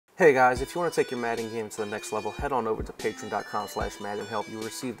Hey guys, if you want to take your Madden game to the next level, head on over to patreon.com/MaddenHelp. You'll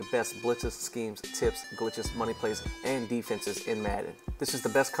receive the best blitzes, schemes, tips, glitches, money plays, and defenses in Madden. This is the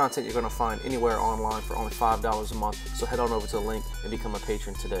best content you're going to find anywhere online for only $5 a month, so head on over to the link and become a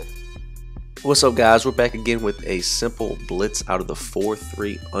patron today. What's up guys, we're back again with a simple blitz out of the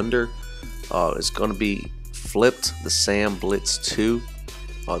 4-3 under. It's going to be flipped, the Sam Blitz 2.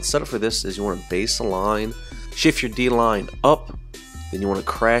 The setup for this is you want to base a line, shift your D line up, then you want to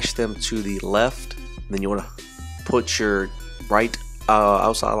crash them to the left, and then you want to put your right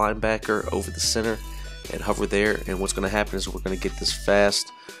outside linebacker over the center and hover there. And what's going to happen is we're going to get this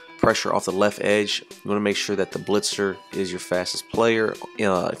fast pressure off the left edge. You want to make sure that the blitzer is your fastest player.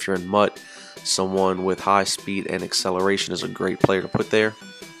 If you're in MUT, someone with high speed and acceleration is a great player to put there.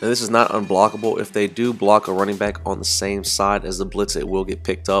 Now this is not unblockable. If they do block a running back on the same side as the blitz, it will get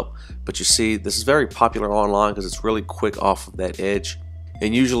picked up. But you see, this is very popular online because it's really quick off of that edge.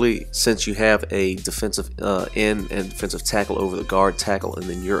 And usually, since you have a defensive end and defensive tackle over the guard tackle, and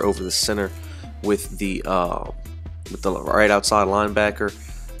then you're over the center with the right outside linebacker,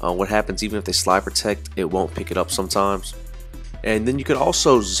 what happens even if they slide protect, it won't pick it up sometimes. And then you could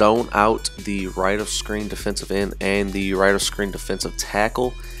also zone out the right of screen defensive end and the right of screen defensive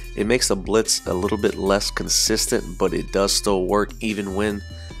tackle. It makes the blitz a little bit less consistent, but it does still work even when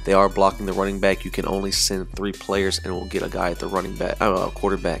they are blocking the running back. You can only send 3 players and we'll get a guy at the running back,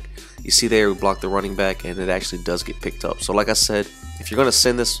 quarterback. You see there, we block the running back and it actually does get picked up. So like I said, if you're going to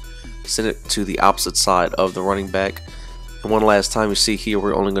send this, send it to the opposite side of the running back. And one last time, you see here,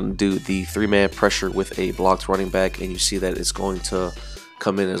 we're only going to do the 3-man pressure with a blocked running back, and you see that it's going to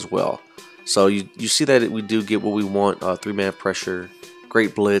come in as well. So you see that we do get what we want, 3-man pressure,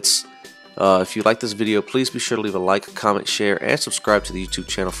 great blitz. If you like this video, please be sure to leave a like, comment, share, and subscribe to the YouTube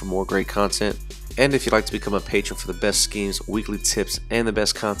channel for more great content. And if you'd like to become a patron for the best schemes, weekly tips, and the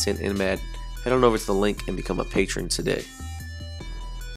best content in Madden, head on over to the link and become a patron today.